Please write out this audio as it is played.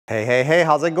Hey,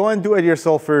 how's it going,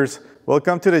 do-it-yourselfers?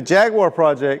 Welcome to the Jaguar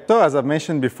project. So as I've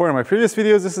mentioned before in my previous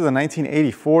videos, this is a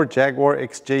 1984 Jaguar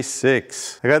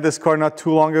XJ6. I got this car not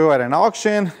too long ago at an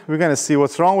auction. We're gonna see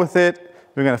what's wrong with it.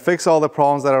 We're gonna fix all the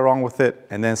problems that are wrong with it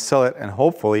and then sell it and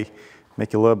hopefully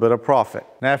make a little bit of profit.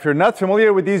 Now, if you're not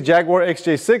familiar with these Jaguar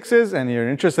XJ6s and you're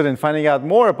interested in finding out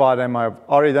more about them, I've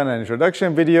already done an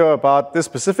introduction video about this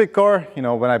specific car. You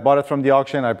know, when I bought it from the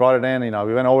auction, I brought it in,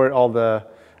 we went over all the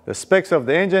specs of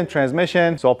the engine,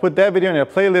 transmission. So I'll put that video in a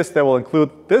playlist that will include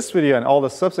this video and all the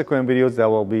subsequent videos that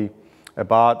will be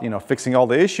about, fixing all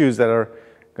the issues that are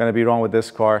gonna be wrong with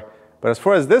this car. But as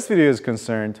far as this video is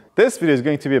concerned, this video is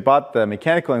going to be about the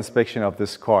mechanical inspection of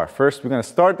this car. First, we're gonna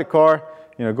start the car,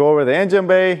 go over the engine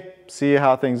bay, see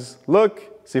how things look,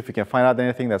 see if we can find out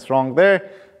anything that's wrong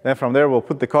there. Then from there, we'll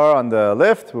put the car on the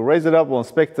lift, we'll raise it up, we'll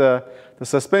inspect the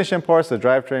suspension parts, the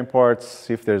drivetrain parts,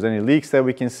 see if there's any leaks that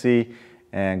we can see,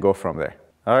 and go from there.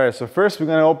 All right, so first we're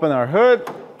gonna open our hood.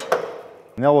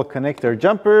 Now we'll connect our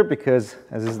jumper because,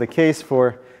 as is the case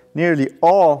for nearly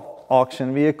all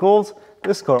auction vehicles,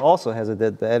 this car also has a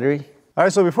dead battery. All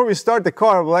right, so before we start the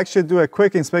car, we'll actually do a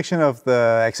quick inspection of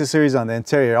the accessories on the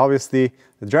interior. Obviously,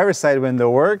 the driver's side window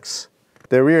works.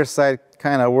 The rear side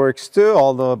kind of works too,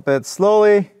 although a bit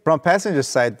slowly. Front passenger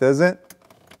side doesn't,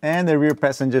 and the rear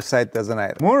passenger side doesn't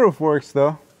either. Moonroof works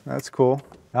though, that's cool.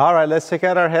 All right, let's check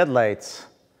out our headlights.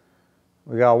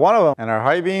 We got one of them and our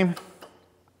high beam.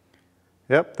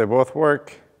 Yep, they both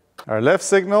work. Our left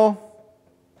signal,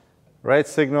 right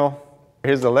signal.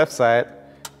 Here's the left side,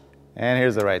 and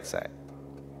here's the right side.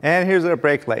 And here's our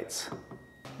brake lights.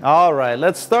 All right,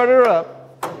 let's start her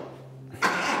up.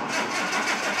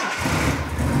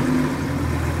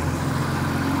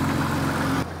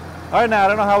 All right, now I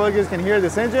don't know how well you guys can hear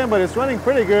this engine, but it's running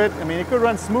pretty good. I mean, it could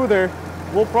run smoother.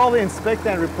 We'll probably inspect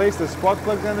and replace the spark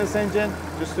plugs on this engine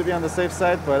just to be on the safe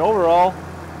side, but overall,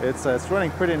 it's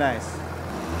running pretty nice.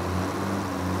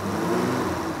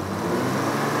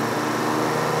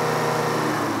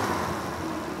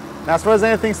 Now, as far as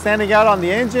anything standing out on the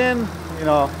engine,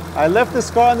 I left this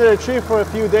car under a tree for a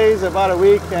few days, about a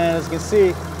week, and as you can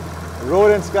see,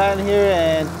 rodents got in here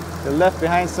and they left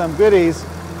behind some goodies.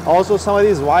 Also, some of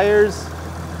these wires,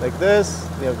 like this,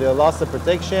 they lost the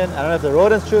protection. I don't know if the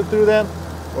rodents chewed through them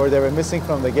or they were missing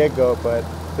from the get-go, but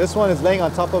this one is laying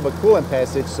on top of a coolant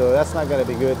passage, so that's not gonna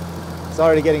be good. It's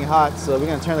already getting hot, so we're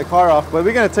gonna turn the car off, but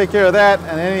we're gonna take care of that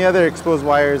and any other exposed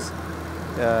wires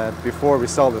before we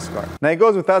sell this car. Now, it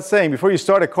goes without saying, before you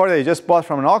start a car that you just bought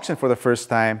from an auction for the first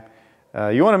time,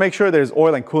 you wanna make sure there's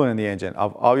oil and coolant in the engine.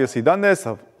 I've obviously done this.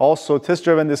 I've also test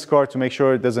driven this car to make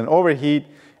sure it doesn't overheat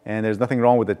and there's nothing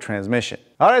wrong with the transmission.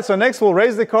 All right, so next we'll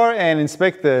raise the car and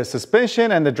inspect the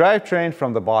suspension and the drivetrain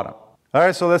from the bottom. All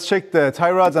right, so let's check the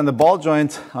tie rods and the ball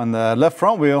joint on the left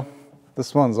front wheel.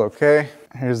 This one's okay.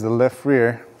 Here's the left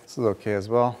rear. This is okay as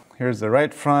well. Here's the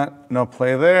right front, no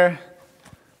play there.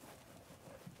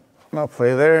 No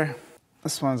play there.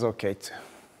 This one's okay too.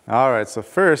 All right, so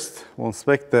first we'll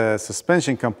inspect the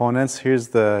suspension components. Here's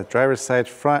the driver's side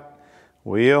front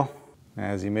wheel.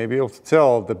 As you may be able to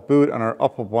tell, the boot on our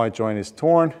upper ball joint is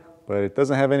torn, but it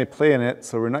doesn't have any play in it,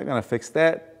 so we're not gonna fix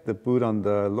that. The boot on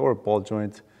the lower ball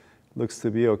joint looks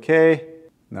to be okay.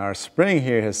 Now our spring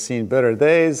here has seen better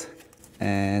days,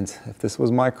 and if this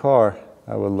was my car,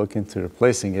 I would look into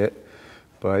replacing it.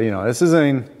 But this is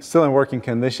still in working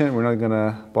condition. We're not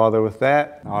gonna bother with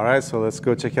that. All right, so let's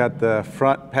go check out the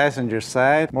front passenger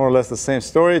side. More or less the same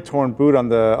story. Torn boot on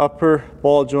the upper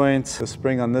ball joint. The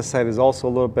spring on this side is also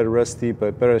a little bit rusty,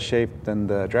 but better shape than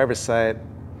the driver's side.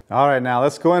 All right, now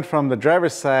let's go in from the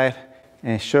driver's side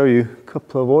and show you a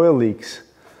couple of oil leaks.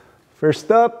 First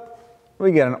up,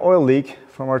 we got an oil leak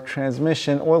from our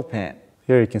transmission oil pan.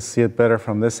 Here you can see it better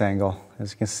from this angle.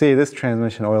 As you can see, this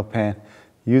transmission oil pan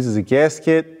uses a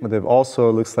gasket, but it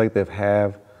also looks like they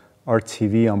have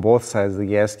RTV on both sides of the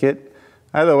gasket.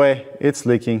 Either way, it's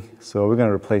leaking, so we're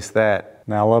gonna replace that.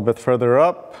 Now a little bit further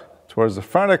up, towards the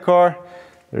front of the car,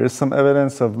 there is some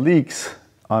evidence of leaks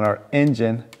on our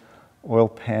engine oil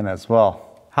pan as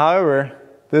well. However,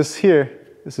 this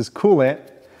is coolant,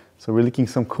 so we're leaking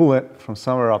some coolant from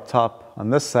somewhere up top on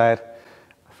this side.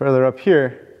 Further up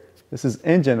here, this is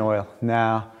engine oil.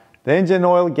 Now, the engine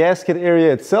oil gasket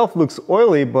area itself looks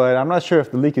oily, but I'm not sure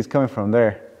if the leak is coming from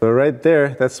there. So right there,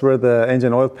 that's where the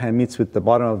engine oil pan meets with the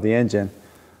bottom of the engine,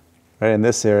 right in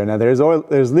this area. Now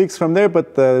there's leaks from there,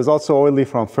 but there's also oily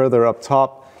from further up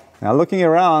top. Now looking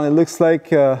around, it looks like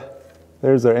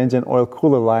there's our engine oil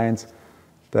cooler lines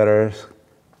that are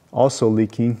also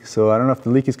leaking. So I don't know if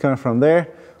the leak is coming from there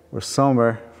or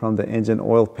somewhere from the engine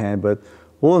oil pan, but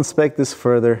we'll inspect this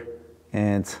further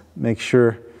and make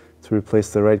sure to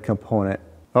replace the right component.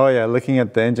 Oh yeah, looking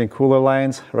at the engine cooler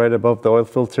lines right above the oil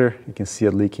filter, you can see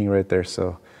it leaking right there.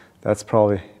 So that's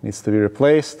probably needs to be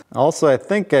replaced. Also, I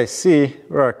think I see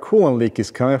where our coolant leak is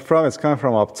coming from. It's coming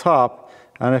from up top.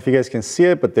 I don't know if you guys can see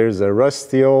it, but there's a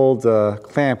rusty old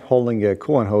clamp holding a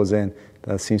coolant hose in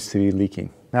that seems to be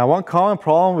leaking. Now, one common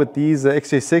problem with these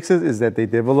XJ6s is that they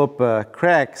develop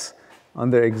cracks on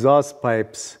their exhaust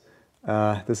pipes.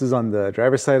 This is on the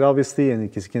driver's side, obviously,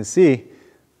 and as you can see,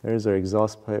 there's our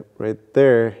exhaust pipe right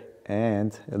there,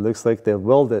 and it looks like they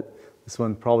welded. This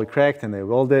one probably cracked, and they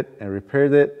welded it and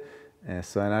repaired it. And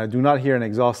I do not hear an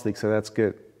exhaust leak, so that's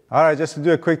good. All right, just to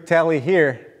do a quick tally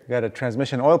here, we got a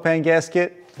transmission oil pan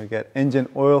gasket. We got engine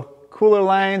oil cooler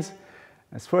lines.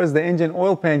 As far as the engine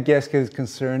oil pan gasket is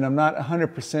concerned, I'm not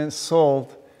 100%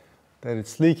 sold that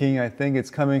it's leaking. I think it's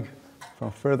coming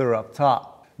from further up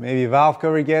top. Maybe valve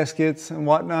cover gaskets and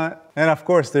whatnot. And of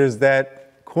course, there's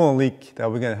that coolant leak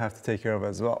that we're gonna have to take care of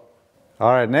as well.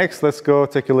 All right, next, let's go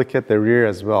take a look at the rear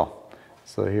as well.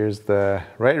 So here's the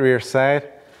right rear side.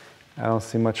 I don't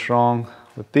see much wrong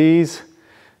with these.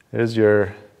 There's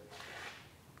your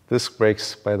disc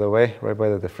brakes, by the way, right by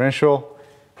the differential.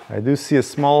 I do see a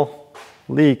small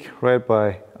leak right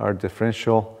by our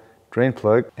differential drain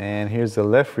plug. And here's the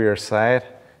left rear side.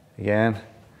 Again,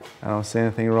 I don't see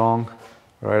anything wrong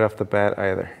right off the bat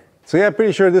either. So yeah,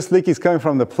 pretty sure this leak is coming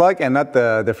from the plug and not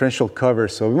the differential cover.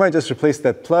 So we might just replace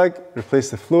that plug,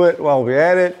 replace the fluid while we're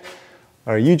at it.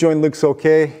 Our U-joint looks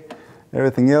okay.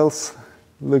 Everything else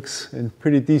looks in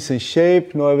pretty decent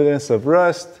shape. No evidence of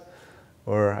rust,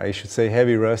 or I should say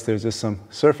heavy rust. There's just some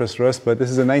surface rust, but this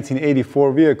is a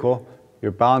 1984 vehicle.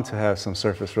 You're bound to have some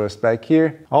surface rust back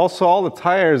here. Also, all the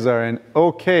tires are in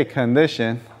okay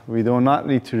condition. We do not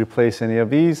need to replace any of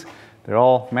these. They're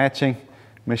all matching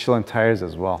Michelin tires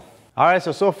as well. All right,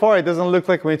 so far it doesn't look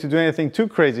like we need to do anything too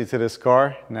crazy to this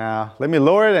car. Now, let me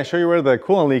lower it and show you where the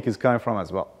coolant leak is coming from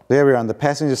as well. There we are on the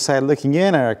passenger side looking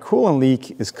in, and our coolant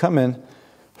leak is coming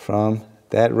from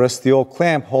that rusty old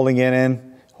clamp holding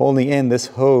in this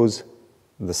hose,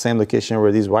 the same location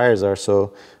where these wires are.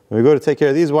 So when we go to take care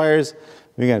of these wires,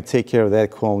 we're gonna take care of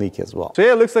that coolant leak as well. So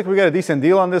yeah, it looks like we got a decent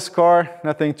deal on this car.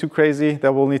 Nothing too crazy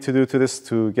that we'll need to do to this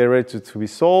to get ready to be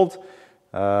sold.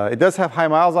 It does have high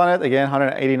miles on it, again,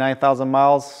 189,000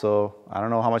 miles, so I don't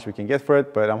know how much we can get for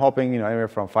it, but I'm hoping, anywhere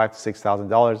from $5,000 to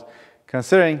 $6,000,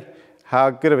 considering how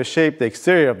good of a shape the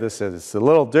exterior of this is. It's a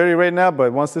little dirty right now,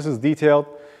 but once this is detailed,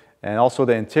 and also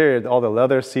the interior, all the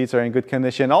leather seats are in good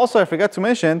condition. Also, I forgot to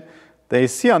mention, the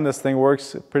AC on this thing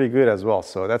works pretty good as well,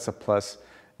 so that's a plus,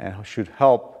 and should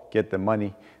help get the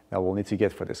money that we'll need to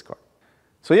get for this car.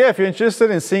 So yeah, if you're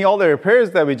interested in seeing all the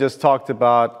repairs that we just talked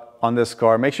about on this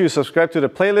car, make sure you subscribe to the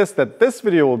playlist that this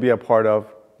video will be a part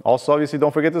of. Also, obviously,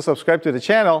 don't forget to subscribe to the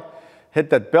channel. Hit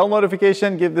that bell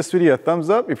notification. Give this video a thumbs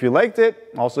up if you liked it.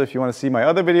 Also, if you want to see my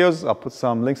other videos, I'll put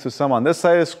some links to some on this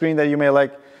side of the screen that you may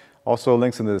like. Also,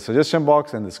 links in the suggestion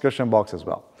box and description box as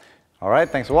well. All right,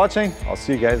 thanks for watching. I'll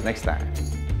see you guys next time.